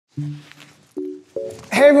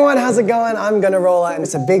Hey everyone, how's it going? I'm Gunnarolla, and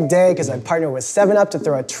it's a big day because I partnered with 7-Up to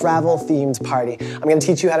throw a travel-themed party. I'm going to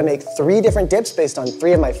teach you how to make 3 different dips based on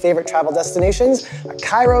 3 of my favorite travel destinations,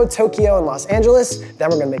 Cairo, Tokyo, and Los Angeles. Then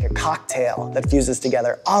we're going to make a cocktail that fuses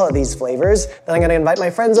together all of these flavors. Then I'm going to invite my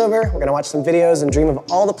friends over, we're going to watch some videos and dream of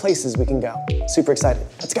all the places we can go. Super excited.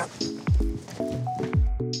 Let's go.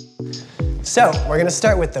 So, we're gonna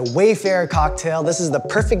start with the Wayfarer Cocktail. This is the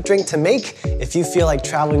perfect drink to make if you feel like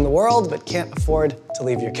traveling the world but can't afford to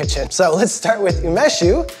leave your kitchen. So let's start with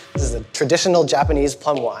umeshu. This is a traditional Japanese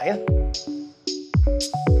plum wine.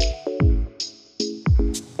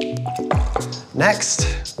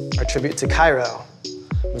 Next, our tribute to Cairo.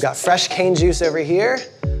 We've got fresh cane juice over here.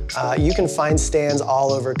 You can find stands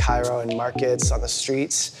all over Cairo and markets, on the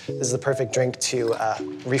streets. This is the perfect drink to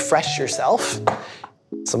refresh yourself.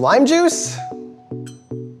 Some lime juice,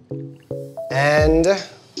 and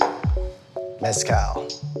mezcal.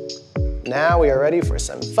 Now we are ready for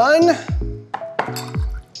some fun.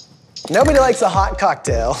 Nobody likes a hot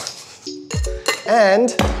cocktail.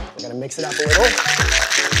 And we're gonna mix it up a little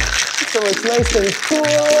so it's nice and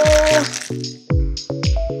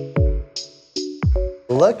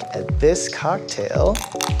cool. Look at this cocktail.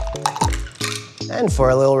 And for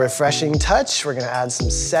a little refreshing touch, we're gonna add some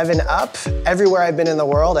 7-Up. Everywhere I've been in the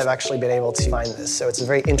world, I've actually been able to find this, so it's a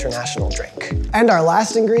very international drink. And our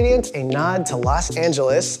last ingredient, a nod to Los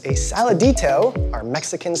Angeles, a saladito, our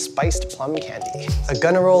Mexican spiced plum candy. A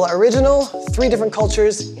Gunnarolla original, 3 different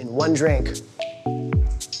cultures in 1 drink.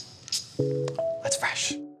 That's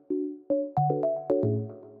fresh.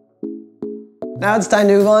 Now it's time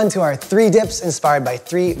to move on to our 3 dips inspired by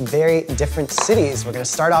 3 very different cities. We're gonna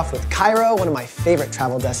start off with Cairo, one of my favorite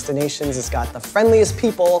travel destinations. It's got the friendliest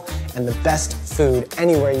people and the best food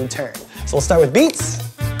anywhere you turn. So we'll start with beets.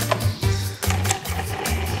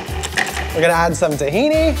 We're gonna add some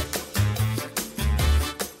tahini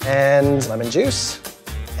and lemon juice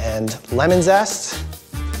and lemon zest.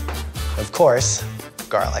 Of course,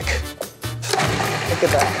 garlic. Look at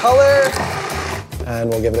that color. And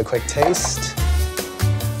we'll give it a quick taste.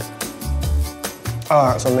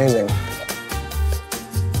 Oh, it's amazing.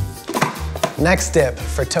 Next dip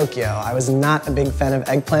for Tokyo. I was not a big fan of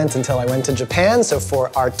eggplants until I went to Japan, so for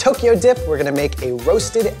our Tokyo dip, we're gonna make a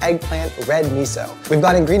roasted eggplant red miso. We've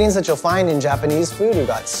got ingredients that you'll find in Japanese food. We've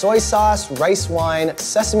got soy sauce, rice wine,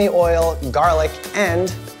 sesame oil, garlic,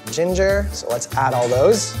 and ginger. So let's add all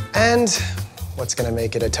those. And what's gonna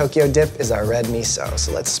make it a Tokyo dip is our red miso.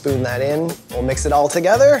 So let's spoon that in. We'll mix it all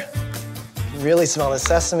together. Really smell the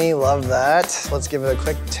sesame, love that. Let's give it a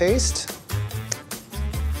quick taste.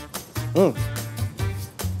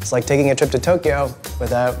 It's like taking a trip to Tokyo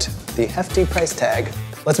without the hefty price tag.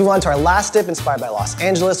 Let's move on to our last dip inspired by Los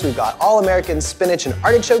Angeles. We've got all-American spinach and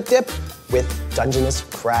artichoke dip with Dungeness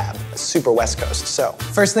crab, super West Coast. So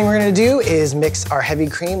first thing we're gonna do is mix our heavy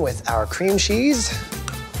cream with our cream cheese.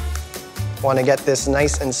 Wanna get this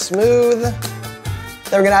nice and smooth. Then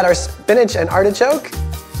we're gonna add our spinach and artichoke.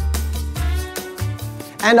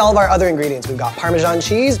 And all of our other ingredients. We've got Parmesan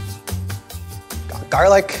cheese, got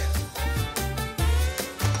garlic,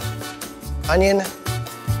 onion,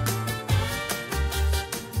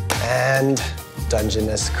 and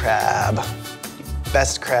Dungeness crab.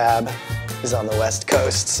 Best crab is on the West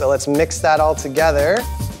Coast. So let's mix that all together.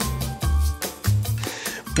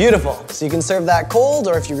 Beautiful. So you can serve that cold,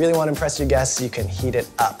 or if you really want to impress your guests, you can heat it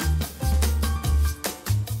up.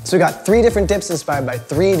 So we got 3 different dips inspired by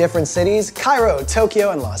 3 different cities, Cairo, Tokyo,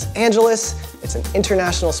 and Los Angeles. It's an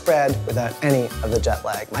international spread without any of the jet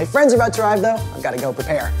lag. My friends are about to arrive though, I've got to go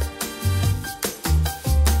prepare.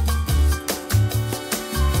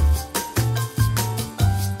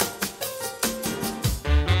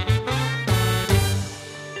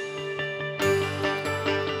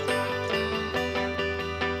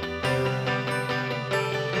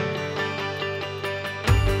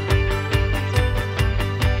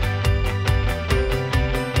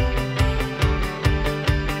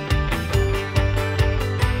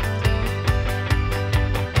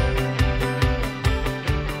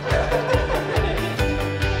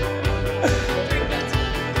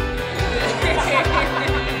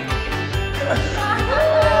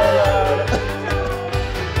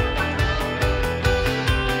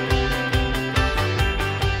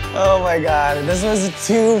 Oh my God, this was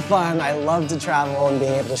too fun. I love to travel, and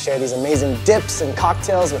being able to share these amazing dips and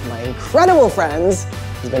cocktails with my incredible friends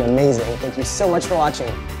has been amazing. Thank you so much for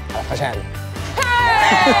watching.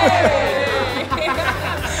 Hey!